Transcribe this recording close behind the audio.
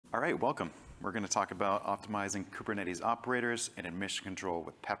All right, welcome. We're going to talk about optimizing Kubernetes operators and admission control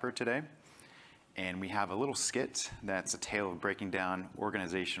with Pepr today. And we have a little skit that's a tale of breaking down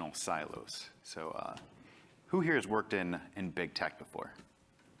organizational silos. So who here has worked in big tech before?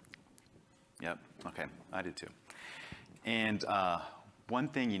 Yep, okay, I did too. And one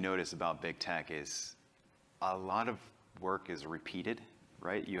thing you notice about big tech is a lot of work is repeated,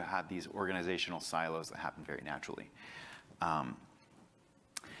 right? You have these organizational silos that happen very naturally.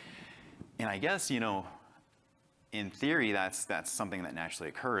 And I guess, you know, in theory, that's something that naturally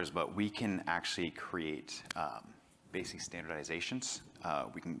occurs, but we can actually create basic standardizations.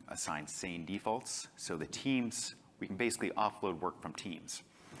 We can assign sane defaults. So the teams, we can basically offload work from teams.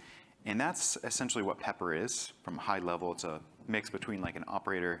 And that's essentially what Pepr is. From a high level, it's a mix between like an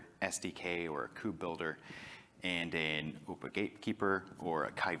Operator-SDK or a kube builder and an Operator gatekeeper or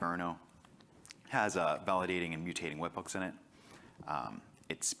a Kyverno. Has validating and mutating webhooks in it.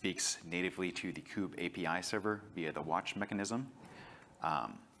 It speaks natively to the kube API server via the watch mechanism.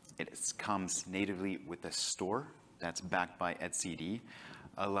 It comes natively with a store that's backed by etcd,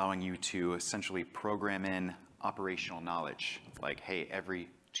 allowing you to essentially program in operational knowledge. Like, hey, every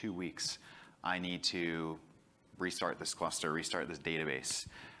 2 weeks, I need to restart this cluster, restart this database.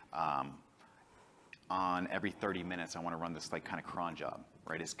 On every 30 minutes, I want to run this like kind of cron job,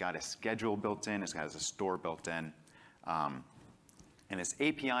 right? It's got a schedule built in, it's got a store built in. And this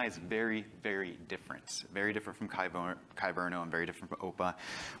API is very, very different. Very different from Kyverno and very different from OPA,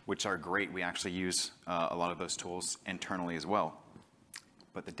 which are great. We actually use a lot of those tools internally as well.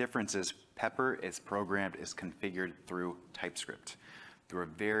 But the difference is Pepr is programmed, is configured through TypeScript, through a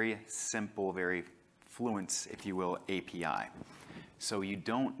very simple, very fluent, if you will, API. So you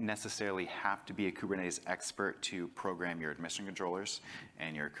don't necessarily have to be a Kubernetes expert to program your admission controllers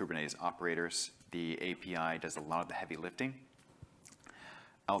and your Kubernetes operators. The API does a lot of the heavy lifting.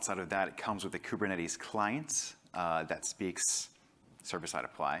 Outside of that, it comes with a Kubernetes client that speaks Server Side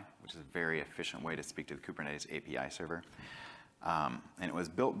Apply, which is a very efficient way to speak to the Kubernetes API server. And it was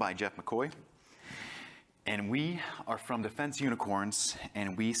built by Jeff McCoy. And we are from Defense Unicorns,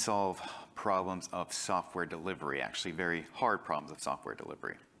 and we solve problems of software delivery, actually very hard problems of software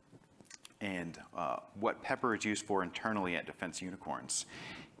delivery. And what Pepr is used for internally at Defense Unicorns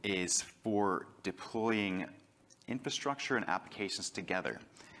is for deploying infrastructure and applications together.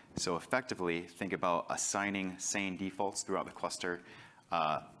 So effectively, think about assigning sane defaults throughout the cluster.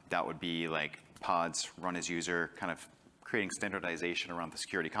 That would be like pods, run as user, kind of creating standardization around the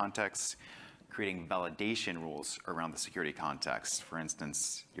security context, creating validation rules around the security context. For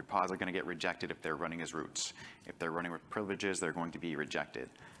instance, your pods are going to get rejected if they're running as roots. If they're running with privileges, they're going to be rejected.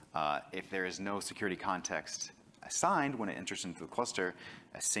 If there is no security context assigned when it enters into the cluster,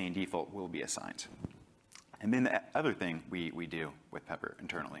 a sane default will be assigned. And then the other thing we do with Pepr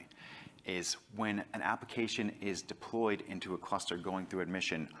internally is when an application is deployed into a cluster going through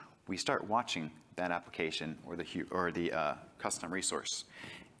admission, we start watching that application or the custom resource.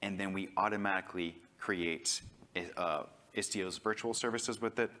 And then we automatically create Istio's virtual services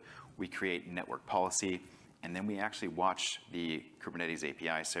with it. We create network policy, and then we actually watch the Kubernetes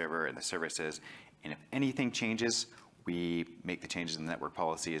API server and the services. And if anything changes, we make the changes in the network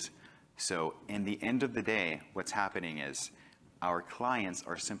policies. So in the end of the day, what's happening is our clients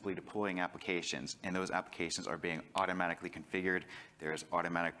are simply deploying applications, and those applications are being automatically configured. There's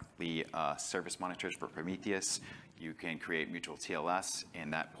automatically service monitors for Prometheus. You can create mutual TLS,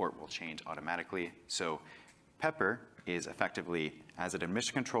 and that port will change automatically. So Pepr is effectively, as an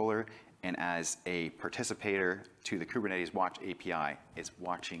admission controller and as a participator to the Kubernetes Watch API, is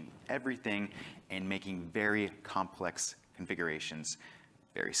watching everything and making very complex configurations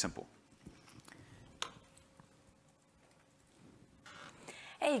very simple.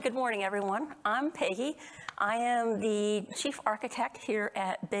 Hey, good morning, everyone. I'm Peggy. I am the chief architect here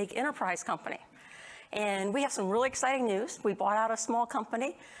at Big Enterprise Company. And we have some really exciting news. We bought out a small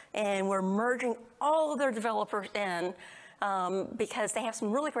company, and we're merging all of their developers in because they have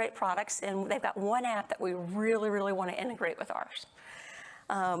some really great products, and they've got one app that we really, really want to integrate with ours,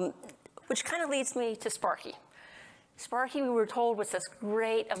 which kind of leads me to Sparky. Sparky, we were told, was this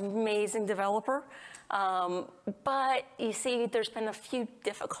great, amazing developer. But you see, there's been a few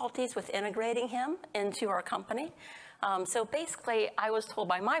difficulties with integrating him into our company. So basically, I was told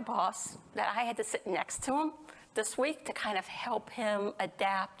by my boss that I had to sit next to him this week to kind of help him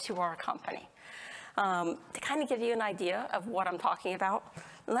adapt to our company. To kind of give you an idea of what I'm talking about,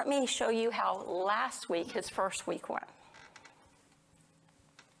 let me show you how last week, his first week went.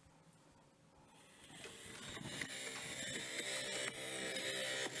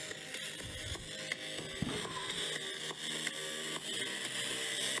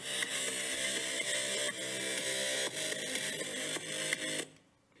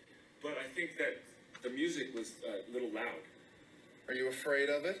 afraid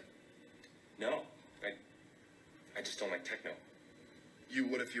of it? No, I just don't like techno. You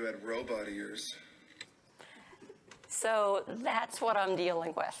would if you had robot ears. So that's what I'm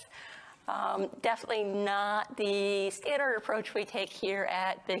dealing with. Definitely not the standard approach we take here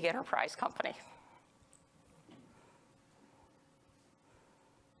at big enterprise company.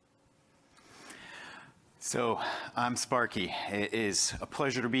 So I'm Sparky. It is a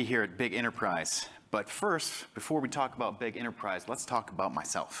pleasure to be here at Big Enterprise. But first, before we talk about Big Enterprise, let's talk about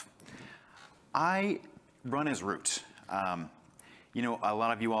myself. I run as root. You know, a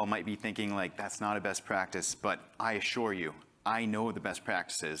lot of you all might be thinking like that's not a best practice, but I assure you, I know the best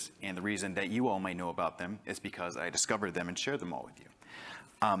practices, and the reason that you all might know about them is because I discovered them and shared them all with you.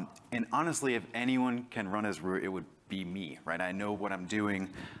 And honestly, if anyone can run as root, it would be me, right? I know what I'm doing.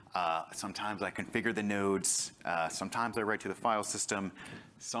 Sometimes I configure the nodes. Sometimes I write to the file system.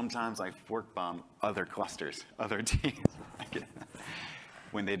 Sometimes I fork bomb other clusters, other teams.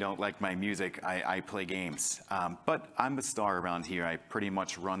 When they don't like my music, I play games. But I'm the star around here. I pretty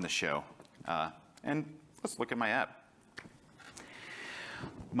much run the show. And let's look at my app.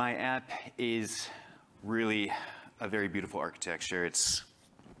 My app is really a very beautiful architecture. It's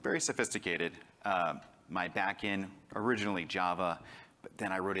very sophisticated. My backend, originally Java, but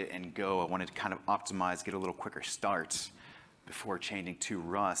then I wrote it in Go. I wanted to kind of optimize, get a little quicker start before changing to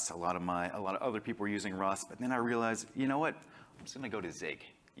Rust. A lot of other people were using Rust, but then I realized, you know what? I'm just gonna go to Zig.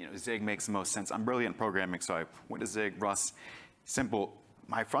 You know, Zig makes the most sense. I'm brilliant in programming, so I went to Zig, Rust, simple.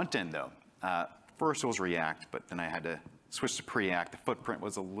 My front end though, first was React, but then I had to switch to Preact. The footprint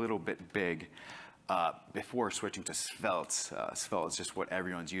was a little bit big before switching to Svelte. Svelte is just what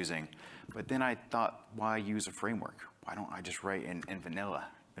everyone's using. But then I thought, why use a framework? Why don't I just write in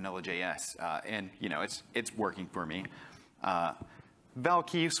vanilla.js? And you know, it's working for me.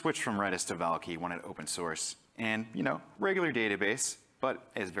 Valkey, switched from Redis to Valkey, wanted open source. And you know, regular database, but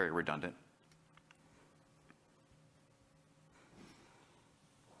it's very redundant.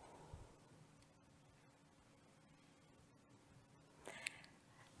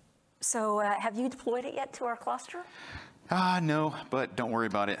 So have you deployed it yet to our cluster? No, but don't worry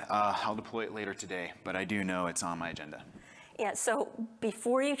about it. I'll deploy it later today, but I do know it's on my agenda. Yeah, so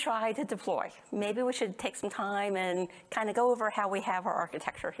before you try to deploy, maybe we should take some time and kind of go over how we have our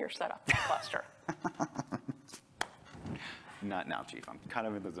architecture here set up in the cluster. Not now, Chief. I'm kind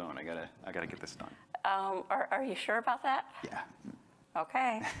of in the zone. I gotta get this done. Are you sure about that? Yeah.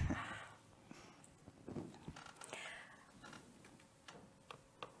 Okay.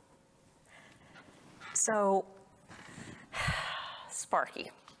 So, Sparky.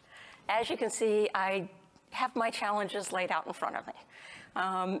 As you can see, I have my challenges laid out in front of me.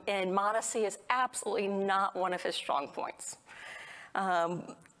 And modesty is absolutely not one of his strong points.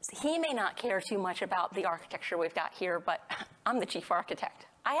 He may not care too much about the architecture we've got here, but I'm the chief architect.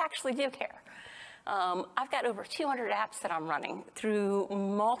 I actually do care. I've got over 200 apps that I'm running through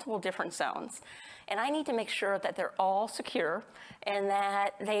multiple different zones, and I need to make sure that they're all secure and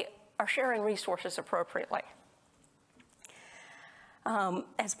that they are sharing resources appropriately.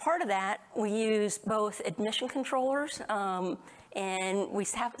 As part of that, we use both admission controllers, and we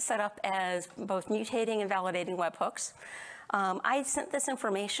have it set up as both mutating and validating webhooks. I sent this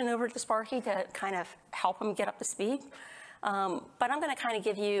information over to Sparky to kind of help him get up to speed, but I'm going to kind of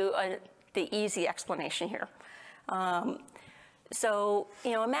give you the easy explanation here. So,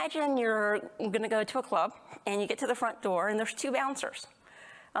 you know, imagine you're going to go to a club, and you get to the front door, and there's two bouncers.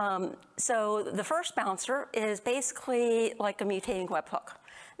 So the first bouncer is basically like a mutating webhook.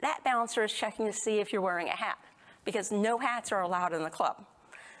 That bouncer is checking to see if you're wearing a hat, because no hats are allowed in the club.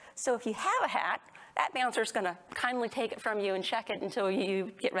 So if you have a hat, that bouncer is going to kindly take it from you and check it until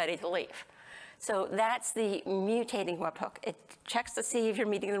you get ready to leave. So that's the mutating webhook. It checks to see if you're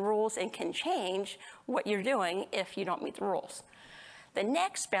meeting the rules and can change what you're doing if you don't meet the rules. The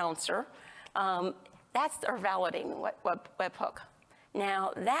next bouncer, that's our validating webhook.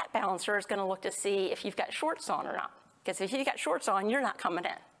 Now, that bouncer is going to look to see if you've got shorts on or not, because if you've got shorts on, you're not coming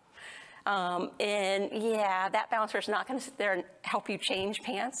in. And yeah, that bouncer is not going to sit there and help you change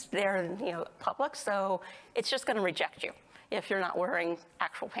pants. They're public, so it's just going to reject you if you're not wearing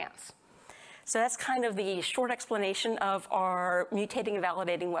actual pants. So that's kind of the short explanation of our mutating and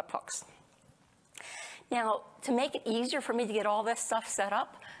validating webhooks. Now, to make it easier for me to get all this stuff set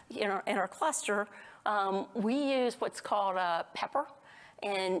up in our cluster, we use what's called Pepr.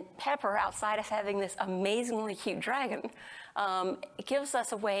 And Pepr, outside of having this amazingly cute dragon, it gives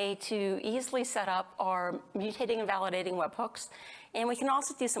us a way to easily set up our mutating and validating webhooks. And we can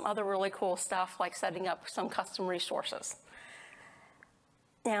also do some other really cool stuff like setting up some custom resources.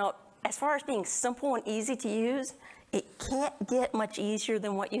 Now, as far as being simple and easy to use, It can't get much easier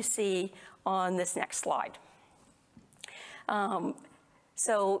than what you see on this next slide.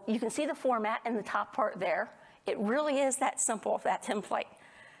 So you can see the format in the top part there. It really is that simple, that template.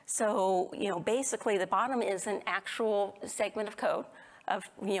 So, basically the bottom is an actual segment of code of,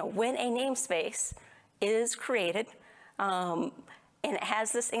 when a namespace is created, and it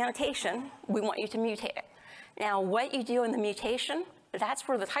has this annotation, we want you to mutate it. Now, what you do in the mutation, that's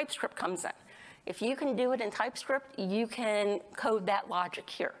where the TypeScript comes in. If you can do it in TypeScript, you can code that logic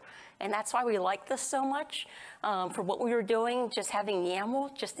here. And that's why we like this so much. For what we were doing, just having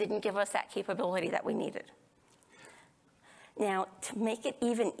YAML just didn't give us that capability that we needed. Now, to make it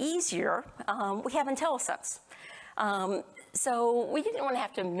even easier, we have IntelliSense. So we didn't want to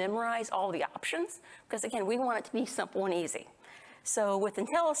have to memorize all the options, because again, we want it to be simple and easy. So with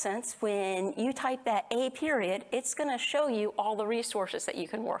IntelliSense, when you type that A period, it's going to show you all the resources that you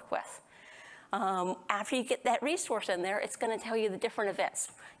can work with. After you get that resource in there, it's going to tell you the different events.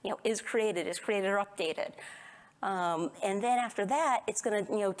 Is created or updated. And then after that, it's going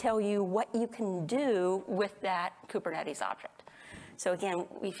to tell you what you can do with that Kubernetes object. So again,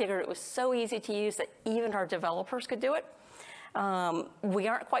 we figured it was so easy to use that even our developers could do it. We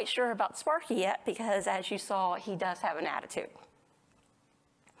aren't quite sure about Sparky yet because, as you saw, he does have an attitude.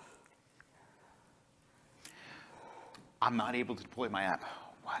 I'm not able to deploy my app.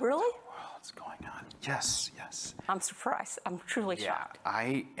 What Really? in the world's going on? Yes, yes. I'm surprised. I'm truly shocked.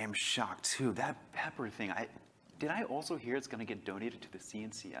 I am shocked too. That Pepr thing, did I also hear it's going to get donated to the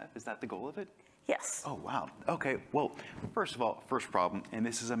CNCF? Is that the goal of it? Yes. Oh, wow. Okay, well, first of all, first problem, and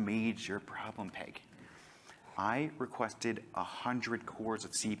this is a major problem, Peg. I requested 100 cores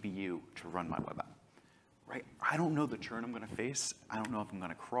of CPU to run my web app, right? I don't know the churn I'm going to face. I don't know if I'm going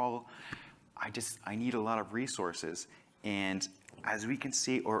to crawl. I need a lot of resources. And as we can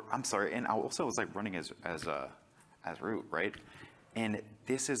see, and I also was like running as root, right? And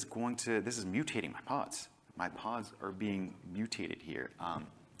this is mutating my pods. My pods are being mutated here.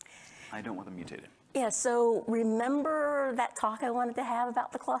 I don't want them mutated. Yeah, so remember that talk I wanted to have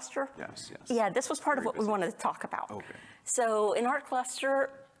about the cluster? Yes, yes. Yeah, this was part of what we wanted to talk about. Okay. So in our cluster,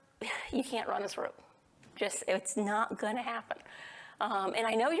 you can't run as root. It's not going to happen. And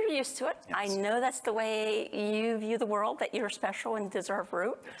I know you're used to it. Yes. I know that's the way you view the world, that you're special and deserve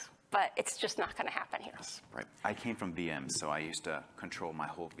root. Yes. But it's just not going to happen here. Yes, right. I came from VMs, so I used to control my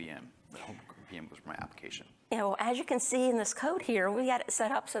whole VM. The whole VM was my application. As you can see in this code here, we got it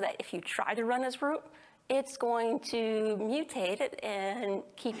set up so that if you try to run as root, it's going to mutate it and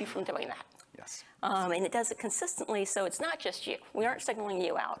keep you from doing that. Yes. And it does it consistently, so it's not just you. We aren't signaling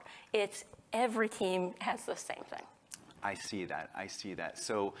you out. It's every team has the same thing. I see that.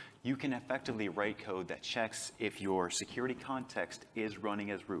 So you can effectively write code that checks if your security context is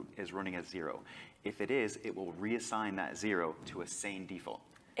running as root, is running as 0. If it is, it will reassign that 0 to a sane default.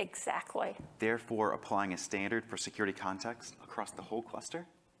 Exactly. Therefore, applying a standard for security context across the whole cluster?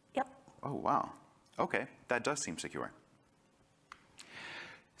 Yep. Oh, wow. Okay, that does seem secure.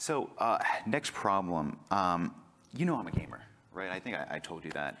 So next problem, I'm a gamer. Right, I think I told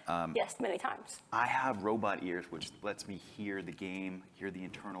you that. Yes, many times. I have robot ears, which lets me hear the game, hear the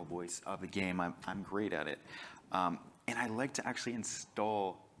internal voice of the game. I'm great at it. And I like to actually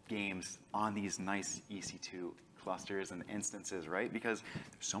install games on these nice EC2 clusters and instances, right? Because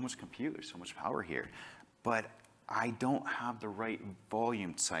there's so much compute, there's so much power here. But I don't have the right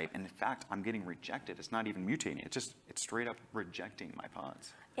volume type. And in fact, I'm getting rejected. It's not even mutating. It's straight up rejecting my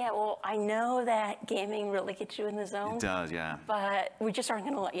pods. Yeah, well, I know that gaming really gets you in the zone. It does, yeah. But we just aren't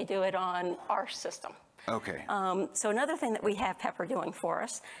going to let you do it on our system. Okay. So another thing that we have Pepr doing for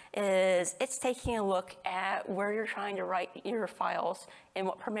us is it's taking a look at where you're trying to write your files and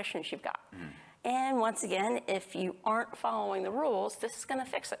what permissions you've got. And once again, if you aren't following the rules, this is going to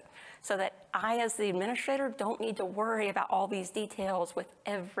fix it so that I, as the administrator, don't need to worry about all these details with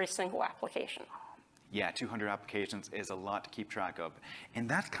every single application. Yeah, 200 applications is a lot to keep track of. And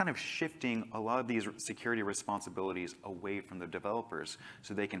that's kind of shifting a lot of these security responsibilities away from the developers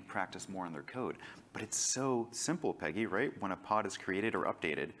so they can practice more on their code. But it's so simple, Peggy, right? When a pod is created or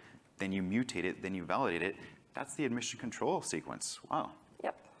updated, then you mutate it, then you validate it. That's the admission control sequence. Wow.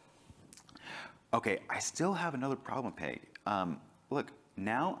 Yep. Okay, I still have another problem, Peg. Look,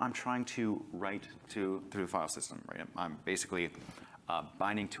 now I'm trying to write through the file system, right? I'm basically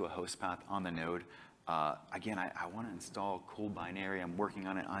binding to a host path on the node. Again, I want to install cool binary. I'm working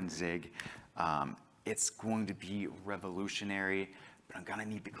on it on Zig. It's going to be revolutionary, but I'm going to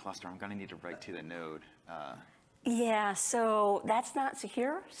need the cluster. I'm going to need to write to the node. Yeah, so that's not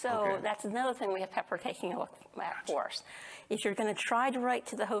secure. So Okay. that's another thing we have Pepr taking a look at for us. If you're going to try to write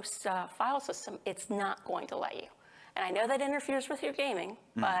to the host file system, it's not going to let you. And I know that interferes with your gaming,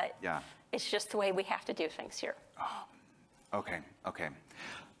 but yeah. it's just the way we have to do things here. Okay, okay.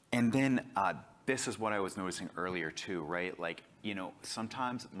 And then this is what I was noticing earlier too, right? Like, you know,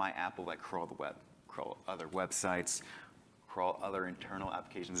 sometimes my app will like crawl the web, crawl other websites, crawl other internal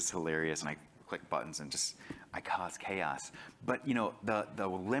applications. It's hilarious, and I click buttons and just, I cause chaos. But you know, the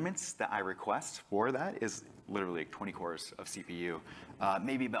limits that I request for that is literally like 20 cores of CPU,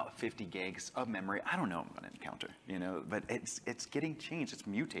 maybe about 50 gigs of memory. I don't know what I'm gonna encounter, you know, but it's getting changed, it's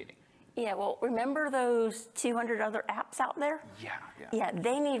mutating. Yeah, well, remember those 200 other apps out there? Yeah, yeah. Yeah,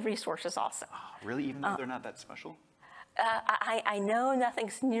 they need resources also. Really, even though they're not that special? I know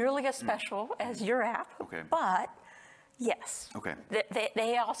nothing's nearly as special as your app, Okay. but yes, Okay.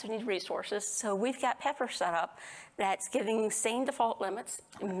 they also need resources. So we've got Pepr set up that's giving sane default limits,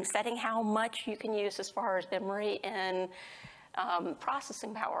 and setting how much you can use as far as memory and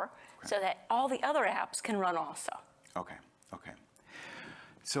processing power, so that all the other apps can run also. Okay, okay.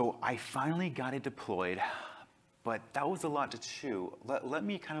 So I finally got it deployed, but that was a lot to chew. Let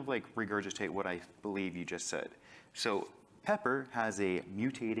me kind of like regurgitate what I believe you just said. So Pepr has a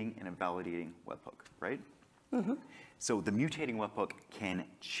mutating and a validating webhook, right? Mm-hmm. So the mutating webhook can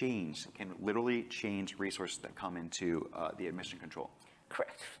literally change resources that come into the admission control.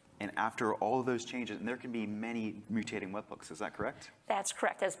 Correct. And after all of those changes, and there can be many mutating webhooks, is that correct? That's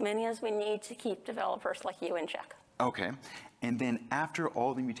correct, as many as we need to keep developers like you in check. Okay, and then after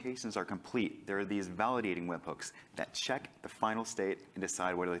all the mutations are complete, there are these validating webhooks that check the final state and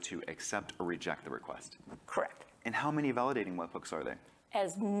decide whether to accept or reject the request. Correct. And how many validating webhooks are there?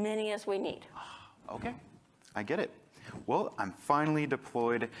 As many as we need. Okay, I get it. Well, I'm finally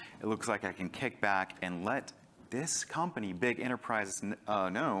deployed. It looks like I can kick back and let this company, big enterprises,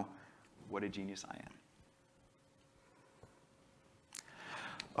 know what a genius I am.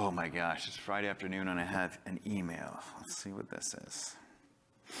 Oh my gosh, it's Friday afternoon and I have an email. Let's see what this is.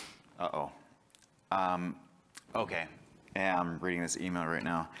 Uh-oh. Okay, yeah, I'm reading this email right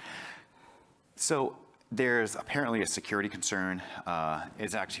now. So there's apparently a security concern.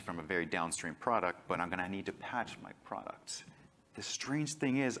 It's actually from a very downstream product, but I'm gonna need to patch my product. The strange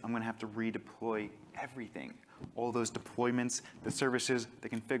thing is I'm gonna have to redeploy everything. All those deployments, the services, the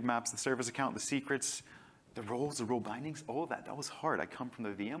config maps, the service account, the secrets, the roles, the role bindings, all of that, that was hard. I come from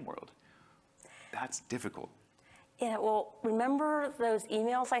the VM world. That's difficult. Yeah, well, remember those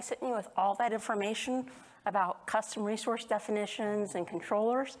emails I sent you with all that information about custom resource definitions and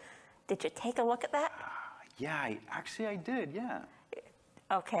controllers? Did you take a look at that? Yeah, actually I did, yeah.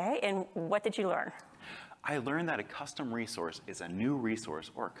 Okay, and what did you learn? I learned that a custom resource is a new resource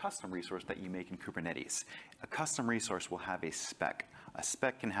or a custom resource that you make in Kubernetes. A custom resource will have a spec. A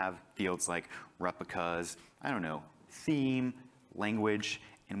spec can have fields like replicas, I don't know, theme, language,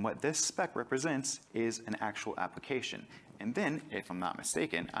 and what this spec represents is an actual application. And then, if I'm not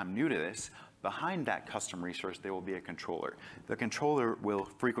mistaken, I'm new to this, behind that custom resource there will be a controller. The controller will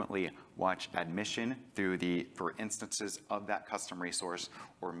frequently watch admission for instances of that custom resource,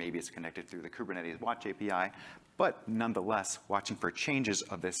 or maybe it's connected through the Kubernetes Watch API, but nonetheless watching for changes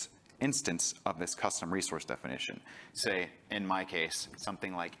of this instance of this custom resource definition. Say, in my case,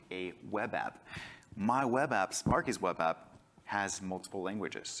 something like a web app. My web app, Sparky's web app, has multiple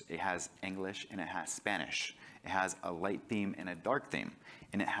languages. It has English and it has Spanish. It has a light theme and a dark theme,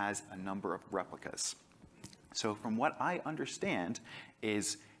 and it has a number of replicas. So from what I understand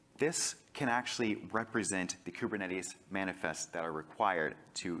is this can actually represent the Kubernetes manifests that are required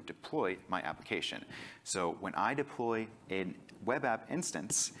to deploy my application. So when I deploy a web app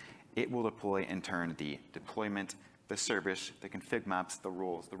instance, it will deploy in turn the deployment, the service, the config maps, the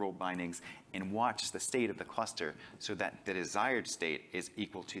roles, the role bindings, and watch the state of the cluster so that the desired state is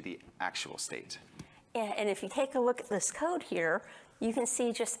equal to the actual state. Yeah, and if you take a look at this code here, you can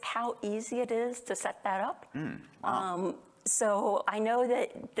see just how easy it is to set that up. Wow. So I know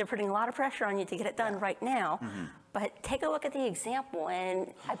that they're putting a lot of pressure on you to get it done right now, but take a look at the example,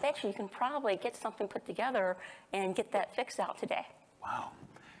 and I bet you can probably get something put together and get that fixed out today. Wow.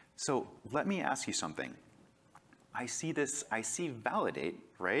 So let me ask you something. I see validate,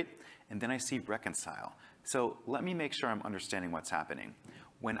 right? And then I see reconcile. So let me make sure I'm understanding what's happening.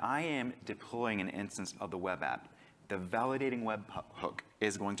 When I am deploying an instance of the web app, the validating webhook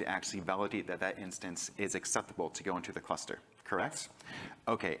is going to actually validate that that instance is acceptable to go into the cluster, correct?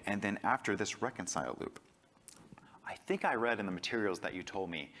 Okay, and then after this reconcile loop, I think I read in the materials that you told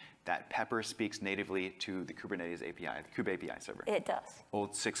me that Pepr speaks natively to the Kubernetes API, the Kube API server. It does.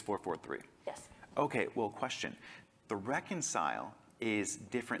 Old 6443. Yes. Okay, well, question. The reconcile is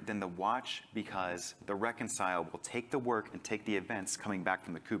different than the watch because the reconcile will take the work and take the events coming back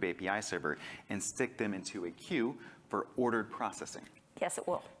from the Kube API server and stick them into a queue for ordered processing. Yes, it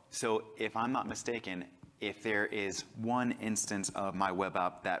will. So if I'm not mistaken, if there is one instance of my web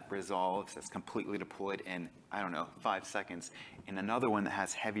app that resolves, that's completely deployed in, I don't know, 5 seconds, and another one that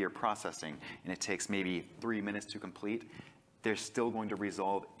has heavier processing, and it takes maybe 3 minutes to complete, they're still going to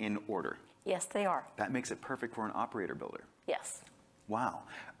resolve in order. Yes, they are. That makes it perfect for an operator builder. Yes. Wow.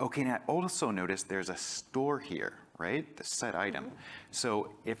 Okay, now I also noticed there's a store here, right? The set item.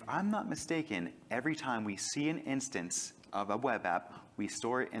 So if I'm not mistaken, every time we see an instance of a web app, we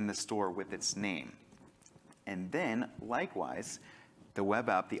store it in the store with its name. And then, likewise, the web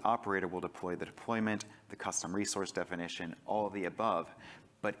app, the operator will deploy the deployment, the custom resource definition, all of the above.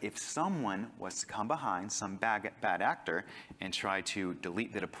 But if someone was to come behind, some bad actor, and try to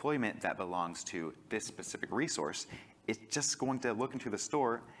delete the deployment that belongs to this specific resource, it's just going to look into the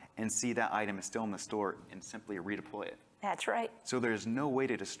store and see that item is still in the store and simply redeploy it. That's right. So there's no way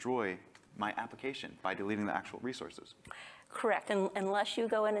to destroy my application by deleting the actual resources. Correct, and unless you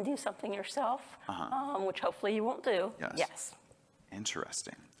go in and do something yourself, which hopefully you won't do. Yes. Yes.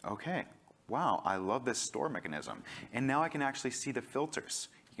 Interesting. Okay. Wow, I love this store mechanism. And now I can actually see the filters.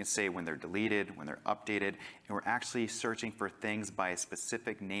 You can say when they're deleted, when they're updated, and we're actually searching for things by a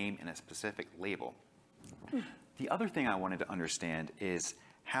specific name and a specific label. The other thing I wanted to understand is,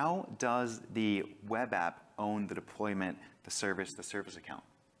 how does the web app own the deployment, the service account?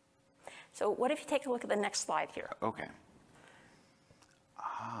 So what if you take a look at the next slide here? Okay.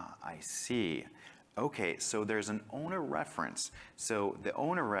 Ah, I see. Okay, so there's an owner reference. So the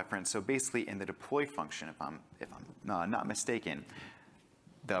owner reference, so basically in the deploy function, if I'm not mistaken,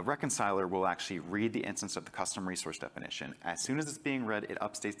 the reconciler will actually read the instance of the custom resource definition. As soon as it's being read, it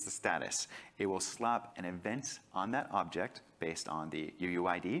updates the status. It will slap an event on that object based on the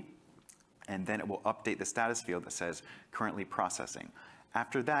UUID, and then it will update the status field that says currently processing.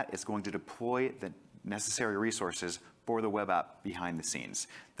 After that, it's going to deploy the necessary resources for the web app behind the scenes,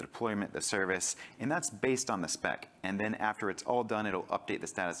 the deployment, the service, and that's based on the spec. And then after it's all done, it'll update the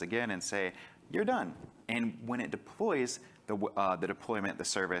status again and say, you're done. And when it deploys the deployment, the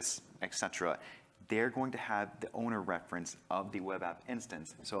service, etc., they're going to have the owner reference of the web app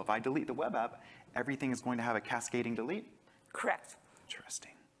instance. So if I delete the web app, everything is going to have a cascading delete? Correct.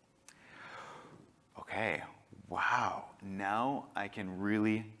 Interesting. Okay, wow. Now I can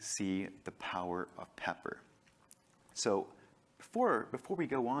really see the power of Pepr. So before we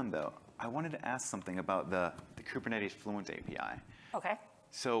go on, though, I wanted to ask something about the Kubernetes Fluent API. Okay.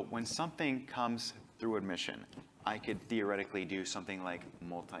 So when something comes through admission, I could theoretically do something like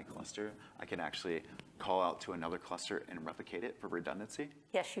multi-cluster. I could actually call out to another cluster and replicate it for redundancy.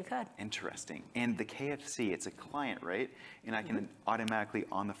 Yes, you could. Interesting. And the KFC, it's a client, right? And I can automatically,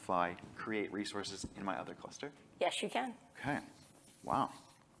 on the fly, create resources in my other cluster? Yes, you can. Okay. Wow.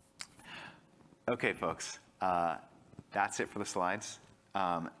 Okay, folks. That's it for the slides.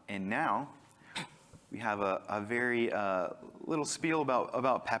 And now we have a very little spiel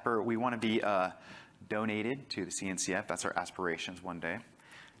about Pepr. We want to be donated to the CNCF. That's our aspirations one day.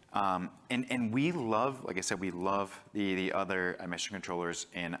 And we love, like I said, we love the other admission controllers.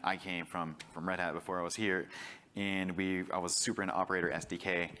 And I came from Red Hat before I was here. And I was super into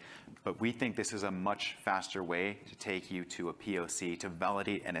Operator-SDK. But we think this is a much faster way to take you to a POC, to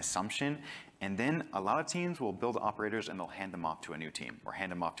validate an assumption. And then a lot of teams will build operators and they'll hand them off to a new team or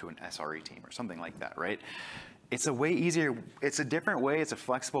hand them off to an SRE team or something like that, right? It's a way easier, it's a different way, it's a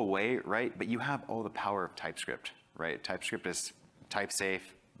flexible way, right? But you have all the power of TypeScript, right? TypeScript is type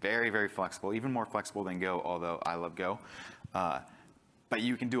safe, very, very flexible, even more flexible than Go, although I love Go. But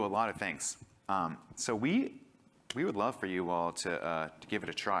you can do a lot of things. So we would love for you all to give it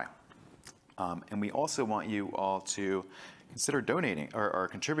a try. And we also want you all to consider donating or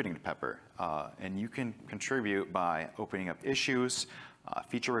contributing to Pepr. And you can contribute by opening up issues,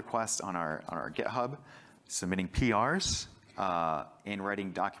 feature requests on our GitHub, submitting PRs, and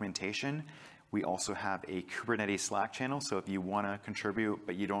writing documentation. We also have a Kubernetes Slack channel, so if you want to contribute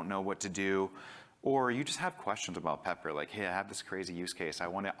but you don't know what to do, or you just have questions about Pepr, like, hey, I have this crazy use case. I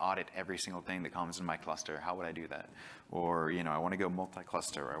want to audit every single thing that comes in my cluster. How would I do that? Or, I want to go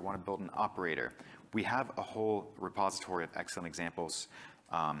multi-cluster, or I want to build an operator. We have a whole repository of excellent examples,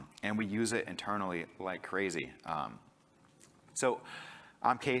 and we use it internally like crazy. So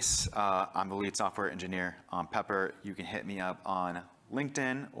I'm Case. I'm the lead software engineer on Pepr. You can hit me up on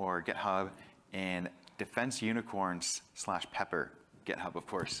LinkedIn or GitHub, and Defense Unicorns /Pepr. GitHub, of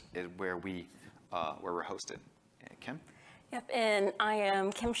course, is where we're hosted. Kim? Yep, and I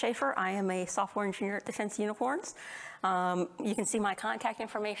am Kim Schaefer. I am a software engineer at Defense Unicorns. You can see my contact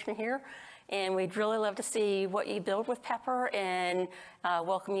information here, and we'd really love to see what you build with Pepr and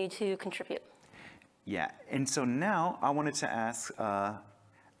welcome you to contribute. Yeah, and so now I wanted to ask,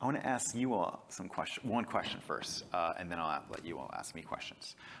 you all one question first, and then I'll let you all ask me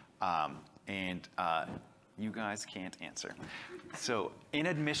questions. You guys can't answer. So in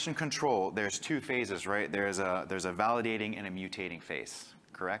admission control, there's two phases, right? There's a validating and a mutating phase,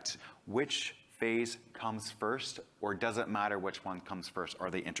 correct? Which phase comes first, or does it matter which one comes first? Are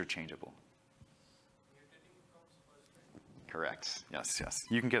they interchangeable? Correct. Yes, yes.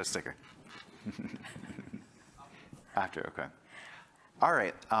 You can get a sticker. After, okay. All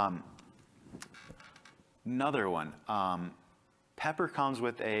right. Another one. Pepr comes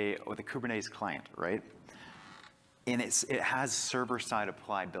with a Kubernetes client, right? And it has server-side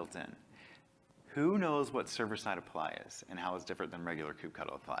apply built in. Who knows what server-side apply is and how it's different than regular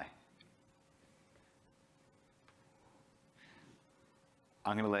kubectl apply?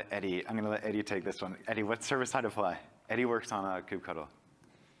 I'm gonna let Eddie take this one. Eddie, what's server-side apply? Eddie works on kubectl.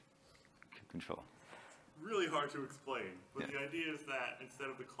 Control. Really hard to explain, but the idea is that instead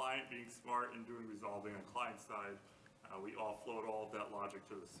of the client being smart and doing resolving on client side, we offload all of that logic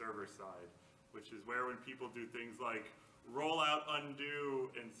to the server side, which is where when people do things like rollout, undo,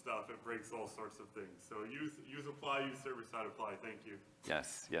 and stuff, it breaks all sorts of things. So use apply, use server-side apply. Thank you.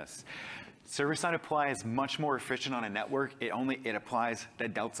 Yes, yes. Server-side apply is much more efficient on a network. It applies the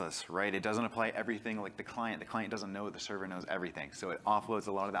deltas, right? It doesn't apply everything like the client. The client doesn't know the server knows everything. So it offloads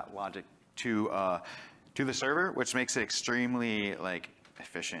a lot of that logic to the server, which makes it extremely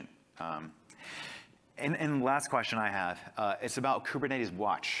efficient. And last question I have, it's about Kubernetes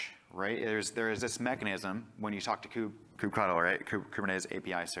watch, right? There is this mechanism when you talk to kubectl, right? Kubernetes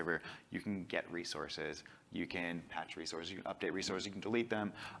API server, you can get resources, you can patch resources, you can update resources, you can delete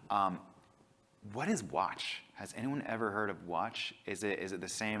them. What is watch? Has anyone ever heard of watch? Is it the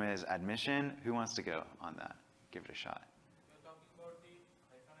same as admission? Who wants to go on that? Give it a shot. You're talking about the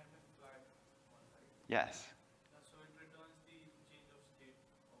 -m flag one side. Yes. So it returns the change of state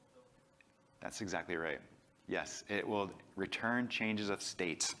of the. That's exactly right. Yes, it will return changes of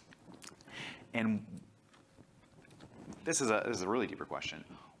state. And this is a really deeper question.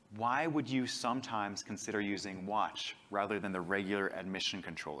 Why would you sometimes consider using watch rather than the regular admission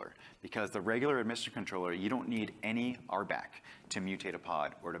controller? Because the regular admission controller, you don't need any RBAC to mutate a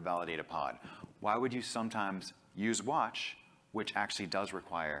pod or to validate a pod. Why would you sometimes use watch, which actually does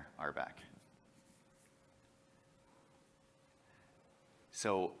require RBAC?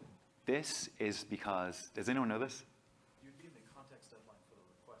 So this is because, does anyone know this? You'd be in the context deadline for the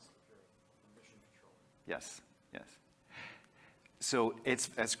request if you're a admission controller. Yes, yes. So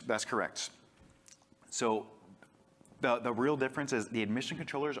that's correct. So the real difference is the admission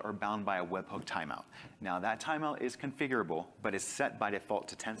controllers are bound by a webhook timeout. Now that timeout is configurable, but is set by default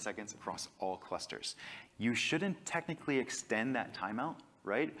to 10 seconds across all clusters. You shouldn't technically extend that timeout,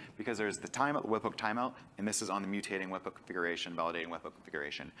 right? Because there's the timeout, the webhook timeout, and this is on the mutating webhook configuration, validating webhook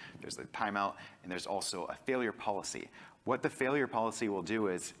configuration. There's the timeout, and there's also a failure policy. What the failure policy will do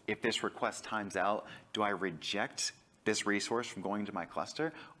is, if this request times out, do I reject this resource from going to my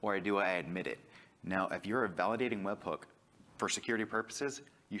cluster, or do I admit it? Now, if you're a validating webhook, for security purposes,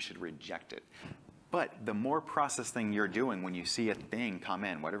 you should reject it. But the more processing you're doing when you see a thing come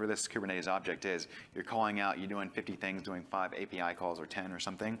in, whatever this Kubernetes object is, you're calling out, you're doing 50 things, doing 5 API calls or 10 or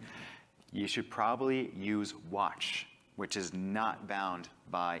something, you should probably use watch, which is not bound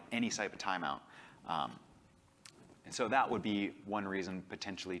by any type of timeout. And so that would be one reason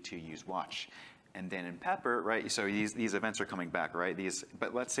potentially to use watch. And then in Pepr, right, so these events are coming back, right?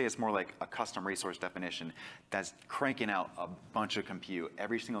 But let's say it's more like a custom resource definition that's cranking out a bunch of compute.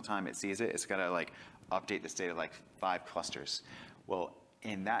 Every single time it sees it, it's got to update the state of 5 clusters. Well,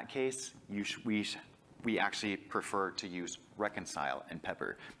 in that case, we actually prefer to use reconcile in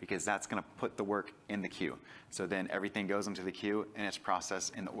Pepr because that's going to put the work in the queue. So then everything goes into the queue and it's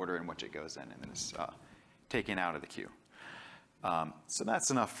processed in the order in which it goes in, and then it's taken out of the queue. So that's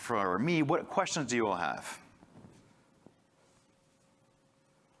enough for me. What questions do you all have?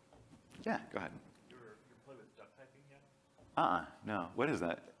 Yeah, go ahead. You play with duck typing yet? No. What is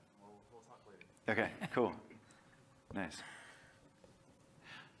that? We'll talk later. Okay, cool. Nice.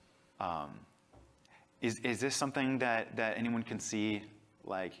 Is this something that anyone can see,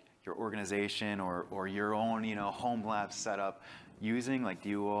 like your organization or your own home lab setup using? Do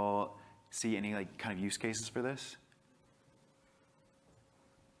you all see any kind of use cases for this?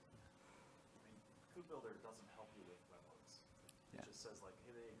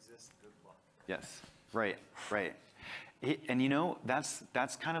 Yes, right. And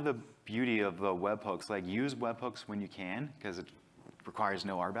that's kind of the beauty of the webhooks. Use webhooks when you can, because requires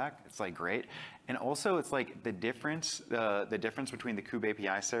no RBAC. It's like great. And also it's like the difference between the Kube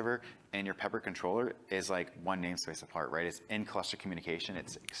API server and your Pepr controller is like one namespace apart, right? It's in cluster communication.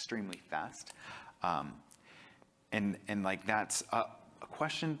 It's extremely fast. And like that's a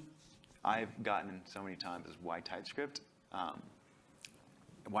question I've gotten so many times is why TypeScript?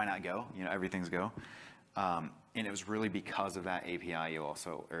 Why not Go? You know, everything's Go. And it was really because of that API you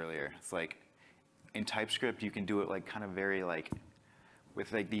also earlier. It's like in TypeScript, you can do it like kind of very like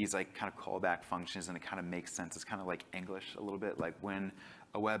with like these like kind of callback functions, and it kind of makes sense. It's kind of like English a little bit. Like when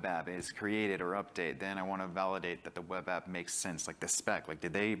a web app is created or updated, then I want to validate that the web app makes sense, like the spec. Like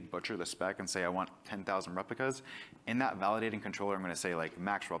did they butcher the spec and say I want 10,000 replicas? In that validating controller, I'm going to say like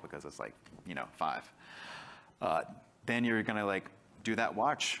max replicas is like, you know, 5. Then you're going to like do that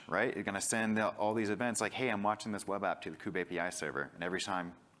watch, right? You're going to send all these events like, hey, I'm watching this web app to the Kube API server. And every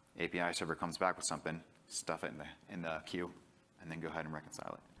time API server comes back with something, stuff it in the queue, and then go ahead and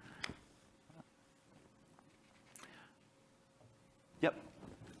reconcile it. Yep.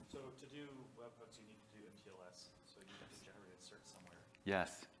 So to do webhooks, you need to do MTLS. So you have to generate a cert somewhere.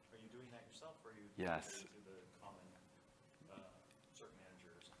 Yes. Are you doing that yourself, or are you Yes. doing it to the common cert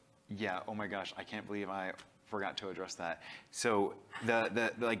manager or something? Yeah. Oh my gosh, I can't believe I forgot to address that. So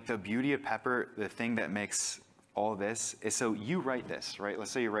the beauty of Pepr, the thing that makes all this is, so you write this, right?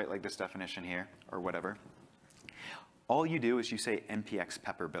 Let's say you write like this definition here or whatever. All you do is you say npx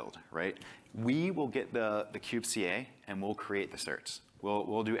Pepr build, right? We will get the kubectl and we'll create the certs.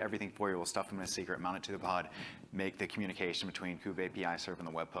 We'll do everything for you. We'll stuff them in a secret, mount it to the pod, make the communication between Kube API server and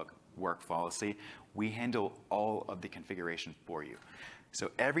the webhook work flawlessly. We handle all of the configuration for you. So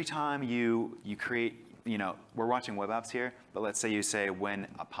every time you create, you know, we're watching web apps here, but let's say you say when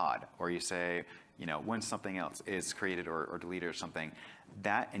a pod, or you say, you know, when something else is created or deleted or something,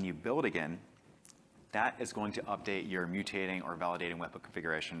 that, and you build again, that is going to update your mutating or validating webhook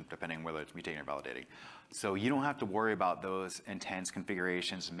configuration, depending on whether it's mutating or validating. So you don't have to worry about those intense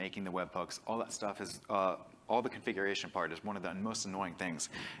configurations, making the webhooks. All that stuff is, all the configuration part is one of the most annoying things,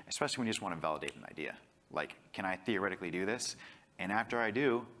 especially when you just want to validate an idea. Like, can I theoretically do this? And after I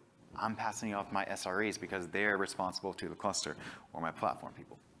do, I'm passing off my SREs because they're responsible to the cluster or my platform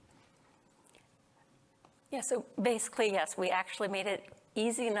people. Yeah, so basically, yes, we actually made it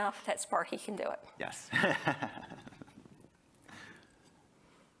easy enough that Sparky can do it. Yes.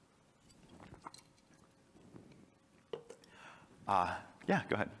 Yeah,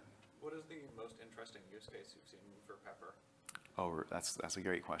 go ahead. What is the most interesting use case you've seen for Pepr? Oh, that's a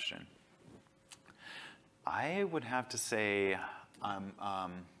great question. I would have to say I'm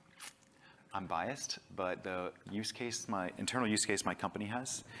biased, but the use case, my internal use case my company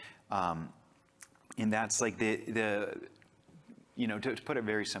has, and that's like you know, to put it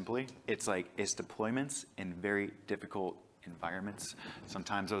very simply, it's like it's deployments in very difficult environments.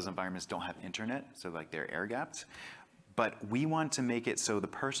 Sometimes those environments don't have internet, so like they're air-gapped. But we want to make it so the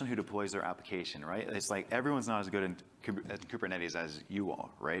person who deploys their application, right? It's like everyone's not as good in Kubernetes as you are,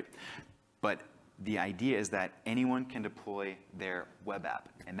 right? But the idea is that anyone can deploy their web app,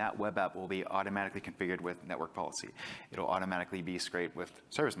 and that web app will be automatically configured with network policy. It'll automatically be scraped with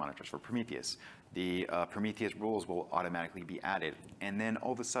service monitors for Prometheus. The Prometheus rules will automatically be added. And then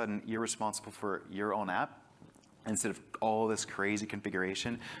all of a sudden, you're responsible for your own app instead of all this crazy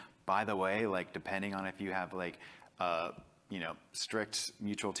configuration. By the way, like depending on if you have like, you know, strict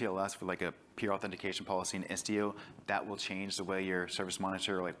mutual TLS for like a peer authentication policy in Istio, that will change the way your service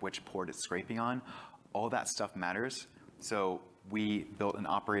monitor, like which port it's scraping on. All that stuff matters. So we built an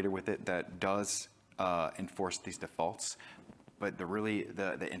operator with it that does enforce these defaults. But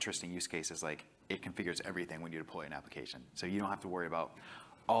the interesting use case is like it configures everything when you deploy an application. So you don't have to worry about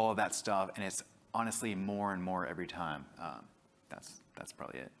all of that stuff. And it's honestly more and more every time. That's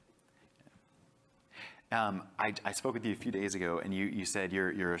probably it. I spoke with you a few days ago, and you said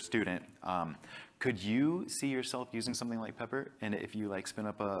you're a student. Could you see yourself using something like Pepr, and if you like spin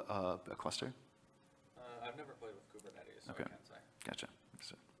up a cluster? I've never played with Kubernetes, so Okay. I can't say. Gotcha.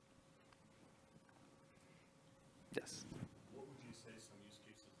 Understood. Yes. What would you say some use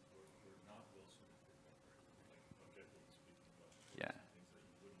cases were not well suited for Pepr, like objectively speaking, but Yeah. things that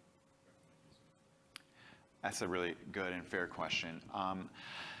you wouldn't recommend using it for? That's a really good and fair question.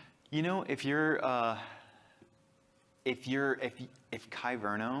 You know, if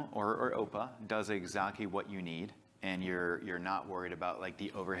Kyverno or OPA does exactly what you need, and you're not worried about like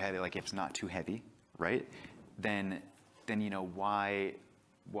the overhead, like if it's not too heavy, right? Then you know why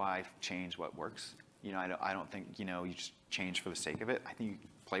change what works? You know, I don't think you know you just change for the sake of it. I think you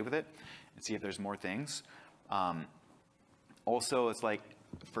play with it and see if there's more things. Also, it's like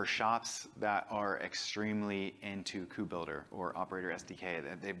for shops that are extremely into KubeBuilder or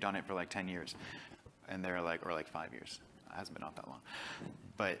Operator-SDK, they've done it for like 10 years. And they're like, or like 5 years. It hasn't been out that long.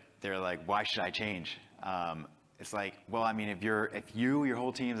 But they're like, why should I change? It's like, well, I mean, if your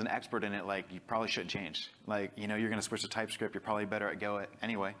whole team's an expert in it, like, you probably shouldn't change. Like, you know, you're going to switch to TypeScript. You're probably better at Go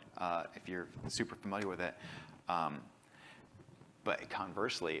anyway, if you're super familiar with it. But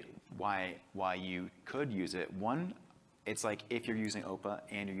conversely, why you could use it, one, it's like if you're using OPA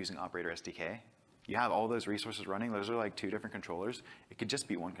and you're using Operator-SDK, you have all those resources running. Those are like 2 different controllers. It could just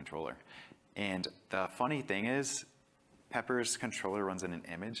be 1 controller. And the funny thing is, Pepr's controller runs in an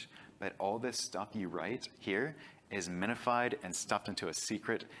image, but all this stuff you write here is minified and stuffed into a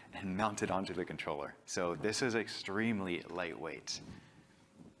secret and mounted onto the controller. So this is extremely lightweight. You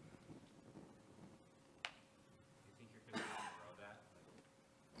think you're going to outgrow that?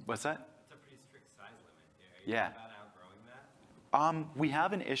 What's that? That's a pretty strict size limit here. Are you Yeah. about outgrowing that? We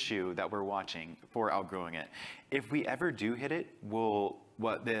have an issue that we're watching for outgrowing it. If we ever do hit it,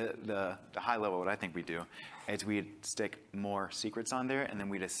 the high level, what I think we do is we'd stick more secrets on there and then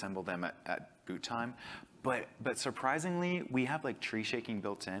we'd assemble them at boot time. But surprisingly, we have like tree shaking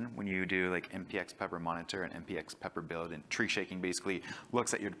built in when you do like npx pepr monitor and npx pepr build, and tree shaking basically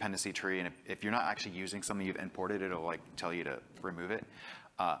looks at your dependency tree, and if you're not actually using something you've imported, it'll like tell you to remove it.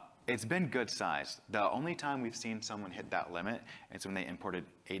 It's been good sized. The only time we've seen someone hit that limit is when they imported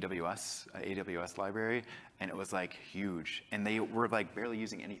AWS library, and it was like huge, and they were like barely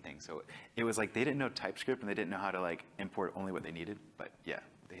using anything. So it was like they didn't know TypeScript and they didn't know how to like import only what they needed. But yeah,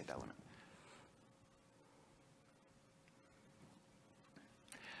 they hit that limit.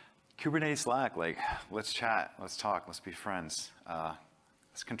 Kubernetes Slack, like, let's chat, let's talk, let's be friends,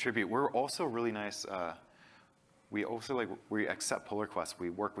 let's contribute. We're also really nice. We also we accept pull requests. We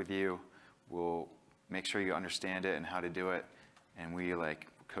work with you. We'll make sure you understand it and how to do it. And we like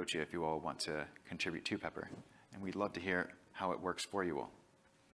coach you if you all want to contribute to Pepr. And we'd love to hear how it works for you all.